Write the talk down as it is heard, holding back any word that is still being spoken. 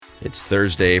It's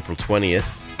Thursday, April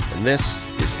 20th, and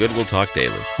this is Goodwill Talk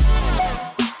Daily.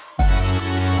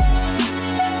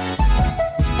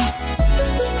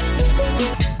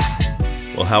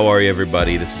 Well, how are you,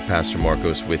 everybody? This is Pastor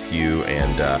Marcos with you,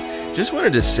 and just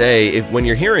wanted to say, when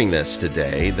you're hearing this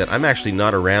today, that I'm actually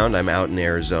not around. I'm out in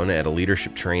Arizona at a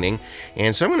leadership training,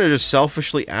 and so I'm going to just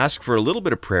selfishly ask for a little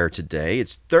bit of prayer today.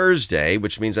 It's Thursday,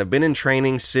 which means I've been in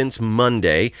training since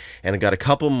Monday, and I've got a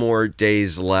couple more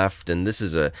days left, and this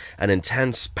is an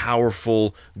intense,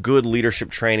 powerful, good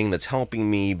leadership training that's helping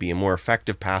me be a more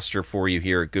effective pastor for you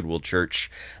here at Goodwill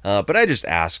Church. But I just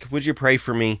ask, would you pray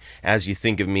for me as you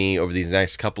think of me over these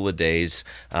next couple of days?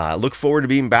 Look forward to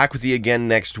being back with you again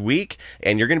next week.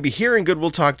 And you're going to be hearing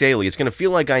Goodwill Talk Daily. It's going to feel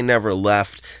like I never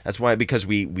left. That's why, because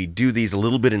we do these a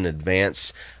little bit in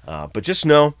advance. But just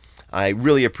know, I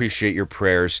really appreciate your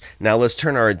prayers. Now let's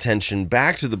turn our attention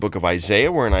back to the book of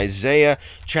Isaiah. We're in Isaiah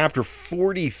chapter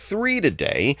 43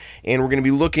 today, and we're going to be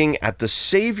looking at the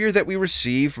Savior that we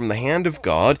receive from the hand of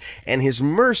God and His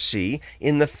mercy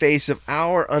in the face of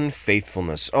our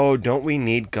unfaithfulness. Oh, don't we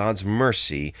need God's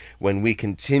mercy when we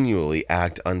continually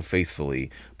act unfaithfully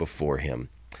before Him?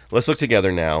 Let's look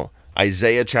together now.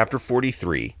 Isaiah chapter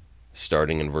 43,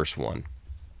 starting in verse 1.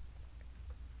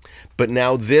 But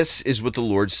now this is what the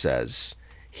Lord says,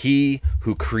 He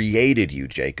who created you,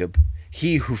 Jacob,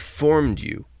 He who formed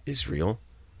you, Israel.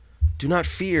 Do not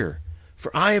fear,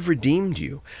 for I have redeemed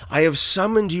you. I have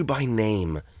summoned you by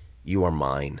name. You are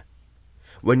mine.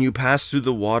 When you pass through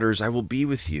the waters, I will be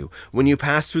with you. When you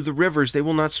pass through the rivers, they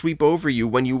will not sweep over you.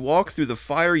 When you walk through the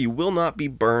fire, you will not be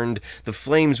burned. The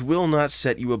flames will not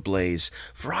set you ablaze.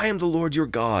 For I am the Lord your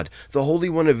God, the Holy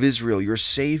One of Israel, your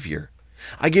Savior.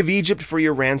 I give Egypt for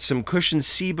your ransom, Cush and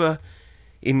Seba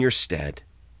in your stead.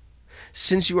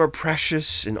 Since you are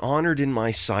precious and honored in my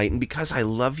sight, and because I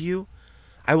love you,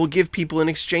 I will give people in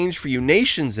exchange for you,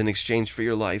 nations in exchange for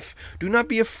your life. Do not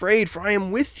be afraid, for I am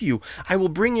with you. I will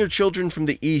bring your children from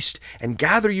the east and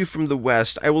gather you from the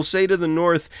west. I will say to the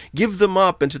north, give them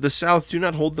up, and to the south, do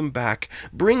not hold them back.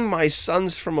 Bring my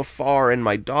sons from afar and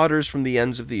my daughters from the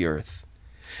ends of the earth.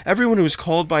 Everyone who is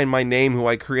called by my name, who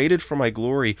I created for my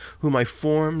glory, whom I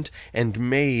formed and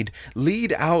made,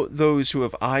 lead out those who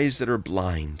have eyes that are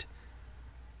blind,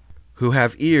 who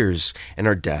have ears and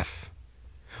are deaf.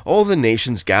 All the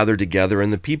nations gather together,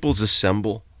 and the peoples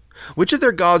assemble. Which of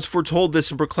their gods foretold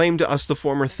this and proclaimed to us the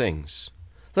former things?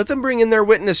 Let them bring in their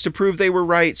witness to prove they were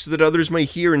right, so that others may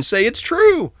hear and say, it's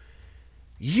true.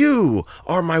 You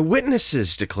are my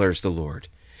witnesses, declares the Lord,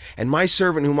 and my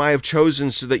servant whom I have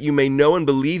chosen, so that you may know and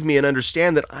believe me and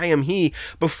understand that I am He.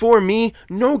 Before me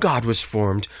no God was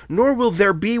formed, nor will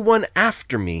there be one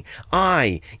after me.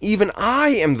 Even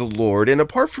I am the Lord, and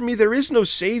apart from me there is no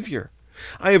Savior.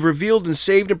 I have revealed and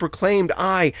saved and proclaimed,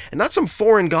 and not some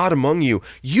foreign god among you.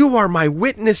 You are my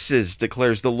witnesses,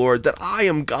 declares the Lord, that I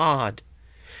am God.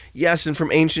 Yes, and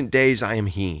from ancient days I am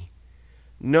He.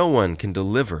 No one can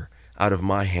deliver out of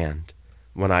my hand.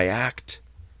 When I act,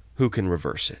 who can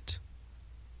reverse it?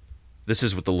 This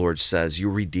is what the Lord says,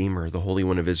 your Redeemer, the Holy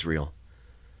One of Israel.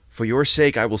 For your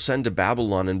sake I will send to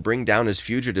Babylon and bring down as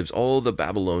fugitives all the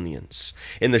Babylonians,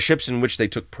 in the ships in which they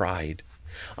took pride.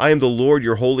 I am the Lord,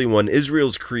 your Holy One,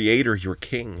 Israel's Creator, your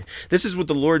King. This is what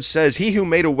the Lord says, He who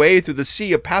made a way through the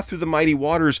sea, a path through the mighty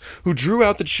waters, who drew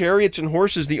out the chariots and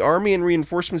horses, the army and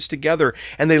reinforcements together,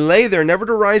 and they lay there never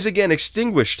to rise again,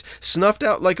 extinguished, snuffed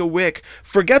out like a wick.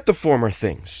 Forget the former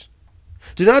things.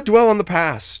 Do not dwell on the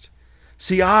past.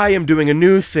 See, I am doing a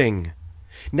new thing.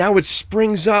 Now it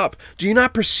springs up. Do you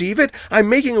not perceive it? I'm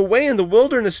making a way in the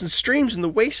wilderness and streams in the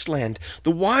wasteland.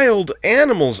 The wild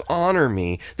animals honor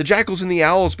me, the jackals and the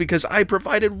owls, because I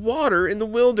provided water in the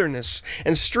wilderness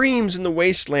and streams in the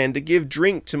wasteland to give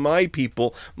drink to my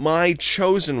people, my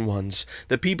chosen ones,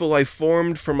 the people I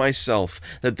formed for myself,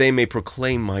 that they may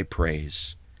proclaim my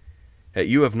praise. Yet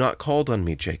you have not called on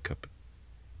me, Jacob.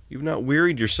 You've not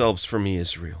wearied yourselves for me,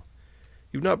 Israel.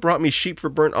 You've not brought me sheep for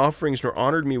burnt offerings, nor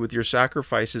honored me with your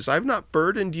sacrifices. I've not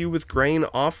burdened you with grain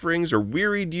offerings, or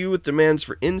wearied you with demands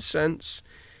for incense.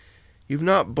 You've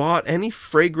not bought any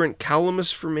fragrant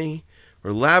calamus for me,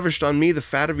 or lavished on me the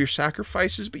fat of your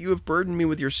sacrifices, but you have burdened me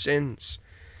with your sins,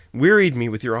 wearied me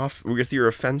with your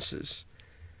offenses.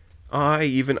 I,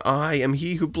 even I, am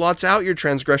He who blots out your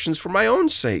transgressions for my own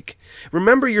sake.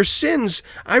 Remember your sins.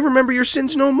 I remember your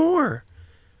sins no more.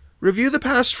 Review the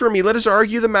past for me. Let us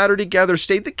argue the matter together.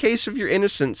 State the case of your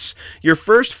innocence. Your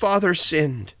first father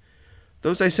sinned.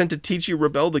 Those I sent to teach you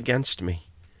rebelled against me.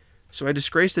 So I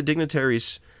disgraced the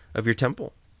dignitaries of your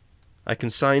temple. I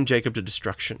consigned Jacob to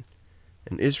destruction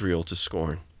and Israel to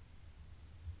scorn.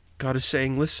 God is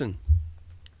saying, listen,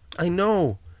 I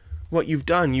know what you've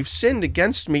done. You've sinned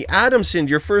against me. Adam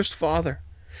sinned, your first father.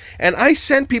 And I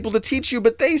sent people to teach you,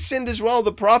 but they sinned as well.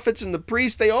 The prophets and the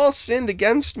priests, they all sinned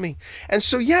against me. And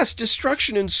so, yes,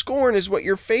 destruction and scorn is what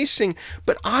you're facing,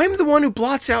 but I'm the one who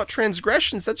blots out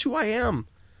transgressions. That's who I am.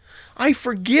 I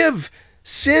forgive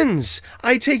sins.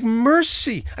 I take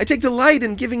mercy. I take delight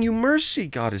in giving you mercy,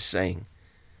 God is saying.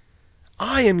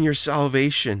 I am your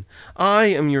salvation. I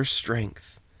am your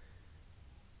strength.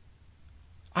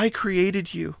 I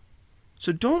created you.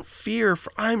 So don't fear,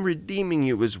 for I'm redeeming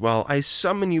you as well. I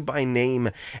summon you by name,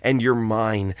 and you're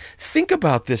mine. Think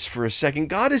about this for a second.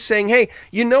 God is saying, hey,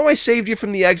 you know I saved you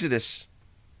from the Exodus.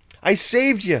 I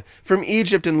saved you from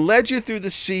Egypt and led you through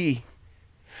the sea.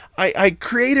 I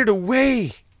created a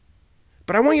way.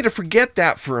 But I want you to forget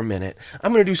that for a minute.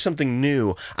 I'm going to do something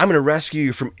new. I'm going to rescue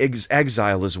you from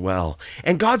exile as well.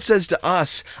 And God says to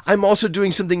us, I'm also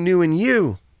doing something new in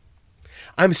you.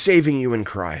 I'm saving you in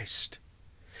Christ.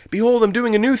 Behold, I'm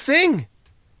doing a new thing.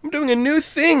 I'm doing a new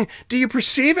thing. Do you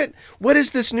perceive it? What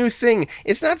is this new thing?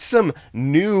 It's not some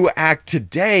new act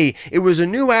today. It was a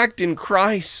new act in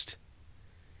Christ.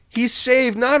 He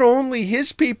saved not only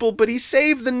his people, but he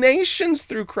saved the nations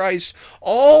through Christ.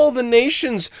 All the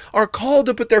nations are called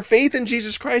to put their faith in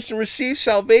Jesus Christ and receive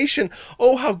salvation.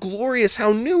 Oh, how glorious,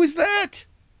 how new is that?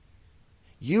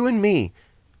 You and me,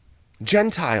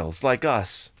 Gentiles like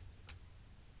us.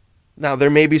 Now, there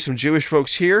may be some Jewish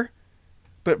folks here,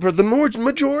 but for the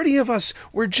majority of us,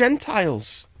 we're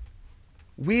Gentiles.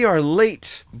 We are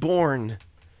late born,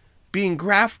 being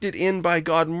grafted in by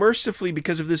God mercifully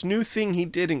because of this new thing he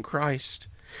did in Christ.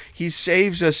 He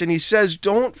saves us, and he says,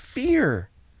 don't fear.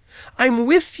 I'm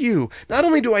with you. Not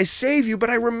only do I save you, but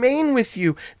I remain with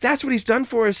you. That's what he's done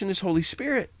for us in his Holy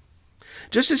Spirit.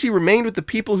 Just as he remained with the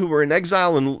people who were in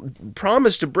exile and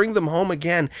promised to bring them home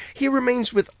again, he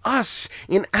remains with us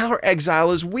in our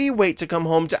exile as we wait to come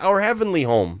home to our heavenly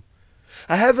home.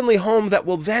 A heavenly home that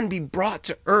will then be brought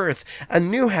to earth, a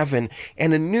new heaven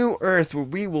and a new earth where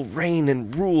we will reign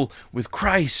and rule with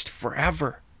Christ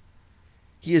forever.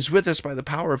 He is with us by the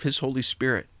power of his Holy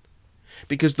Spirit,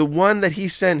 because the one that he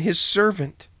sent, his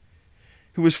servant,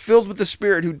 who was filled with the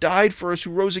Spirit, who died for us,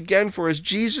 who rose again for us,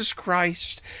 Jesus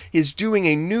Christ, is doing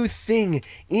a new thing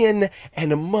in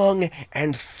and among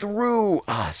and through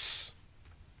us.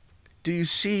 Do you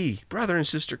see, brother and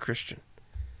sister Christian,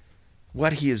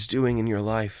 what he is doing in your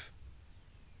life?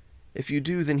 If you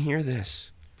do, then hear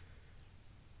this.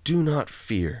 Do not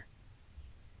fear.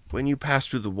 When you pass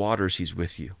through the waters, he's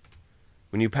with you.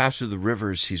 When you pass through the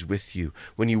rivers, he's with you.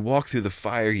 When you walk through the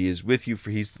fire, he is with you,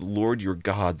 for he's the Lord your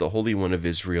God, the Holy One of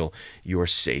Israel, your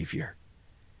Savior.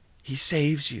 He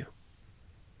saves you.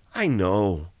 I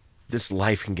know this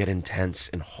life can get intense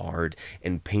and hard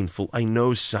and painful. I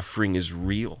know suffering is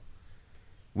real.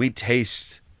 We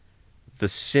taste the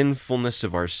sinfulness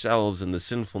of ourselves and the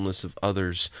sinfulness of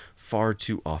others far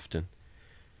too often.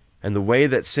 And the way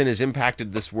that sin has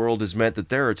impacted this world has meant that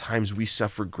there are times we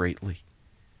suffer greatly.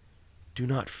 Do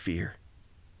not fear,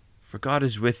 for God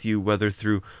is with you, whether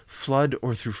through flood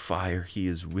or through fire. He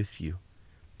is with you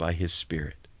by his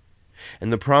Spirit.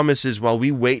 And the promise is, while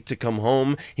we wait to come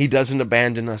home, he doesn't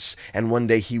abandon us, and one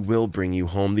day he will bring you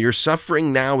home. Your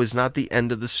suffering now is not the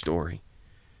end of the story.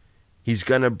 He's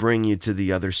going to bring you to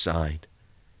the other side.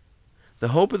 The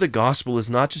hope of the gospel is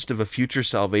not just of a future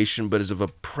salvation, but is of a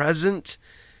presence.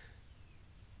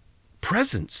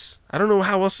 I don't know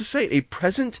how else to say it. A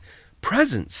present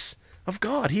presence of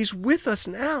God. He's with us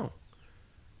now.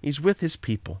 He's with his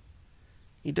people.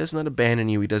 He does not abandon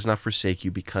you. He does not forsake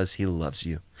you because he loves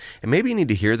you. And maybe you need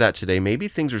to hear that today. Maybe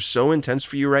things are so intense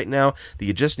for you right now that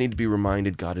you just need to be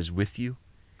reminded God is with you.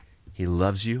 He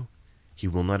loves you. He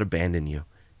will not abandon you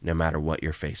no matter what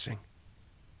you're facing.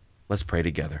 Let's pray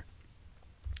together.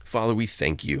 Father, we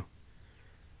thank you.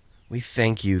 We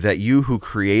thank you that you who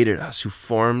created us, who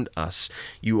formed us,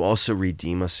 you also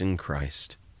redeem us in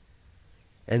Christ.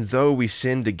 And though we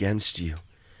sinned against you,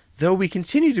 though we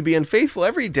continue to be unfaithful,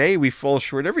 every day we fall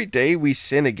short, every day we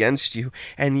sin against you,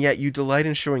 and yet you delight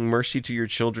in showing mercy to your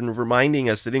children, reminding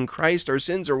us that in Christ our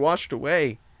sins are washed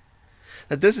away.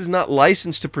 That this is not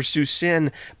license to pursue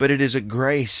sin, but it is a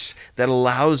grace that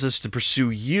allows us to pursue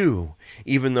you,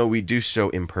 even though we do so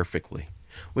imperfectly.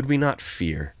 Would we not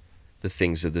fear the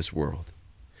things of this world?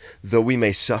 Though we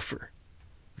may suffer,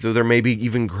 though there may be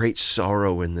even great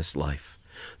sorrow in this life,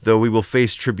 though we will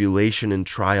face tribulation and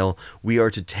trial, we are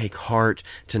to take heart,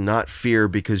 to not fear,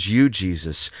 because you,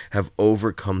 Jesus, have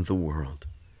overcome the world.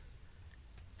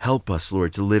 Help us,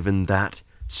 Lord, to live in that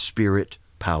Spirit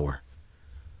power,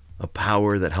 a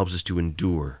power that helps us to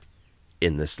endure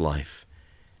in this life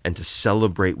and to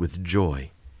celebrate with joy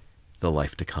the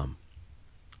life to come.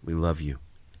 We love you.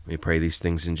 We pray these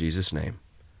things in Jesus' name.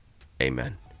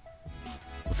 Amen.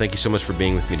 Well, thank you so much for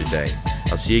being with me today.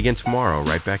 I'll see you again tomorrow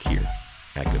right back here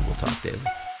at Goodwill Talk Daily.